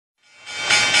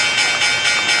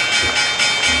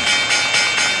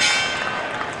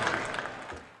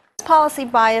policy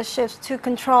bias shifts to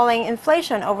controlling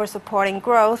inflation over supporting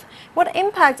growth, what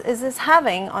impact is this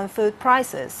having on food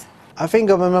prices? I think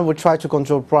government will try to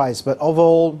control price, but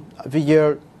overall, every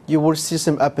year you will see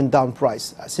some up and down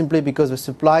price, simply because the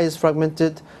supply is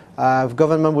fragmented.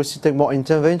 Government will still take more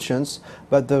interventions,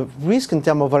 but the risk in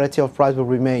terms of volatility of price will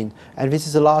remain. And this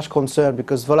is a large concern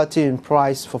because volatility in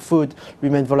price for food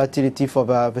remains volatility for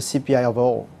the CPI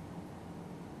overall.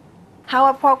 How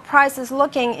are pork prices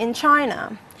looking in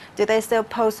China? Do they still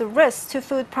pose a risk to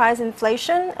food price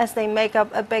inflation as they make up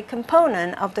a big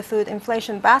component of the food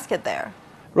inflation basket there?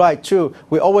 Right, true.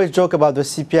 We always joke about the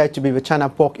CPI to be the China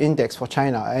pork index for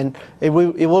China, and it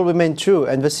will remain true.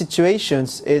 And the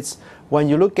situations, it's when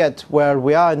you look at where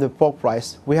we are in the pork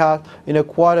price, we are in a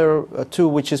quarter two,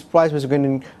 which is price was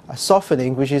going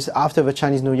softening, which is after the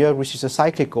Chinese New Year, which is a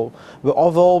cyclical. The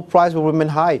overall price will remain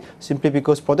high simply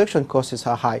because production costs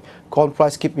are high. Corn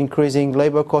price keep increasing,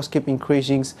 labor costs keep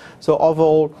increasing. So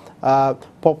overall,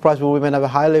 pork price will remain at a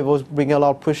high levels, bringing a lot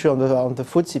of pressure on the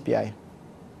food CPI.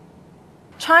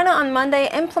 China on Monday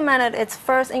implemented its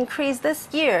first increase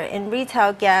this year in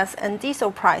retail gas and diesel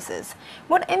prices.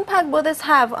 What impact will this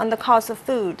have on the cost of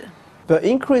food? The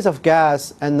increase of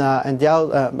gas and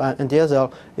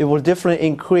diesel, it will definitely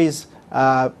increase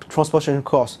transportation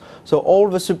costs. So all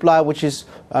the supply which is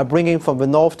bringing from the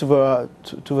north to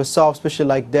the south, especially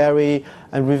like dairy,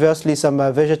 and reversely some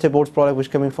vegetables product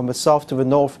which coming from the south to the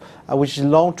north, which is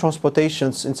long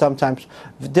transportations, and sometimes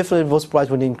definitely those prices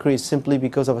will increase simply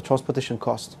because of the transportation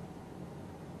cost.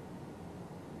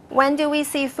 When do we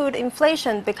see food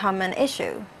inflation become an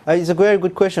issue? It's a very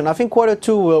good question. I think quarter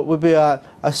two will be a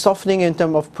softening in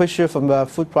terms of pressure from the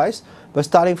food price. But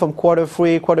starting from quarter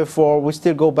three, quarter four, we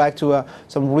still go back to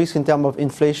some risk in terms of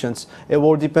inflations. It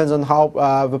will depend on how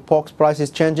the pork price is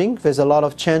changing. There's a lot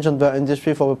of change on the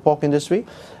industry for the pork industry.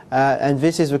 And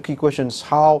this is the key question, is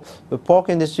how the pork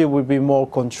industry will be more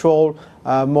controlled,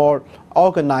 more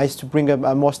organized to bring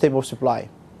a more stable supply.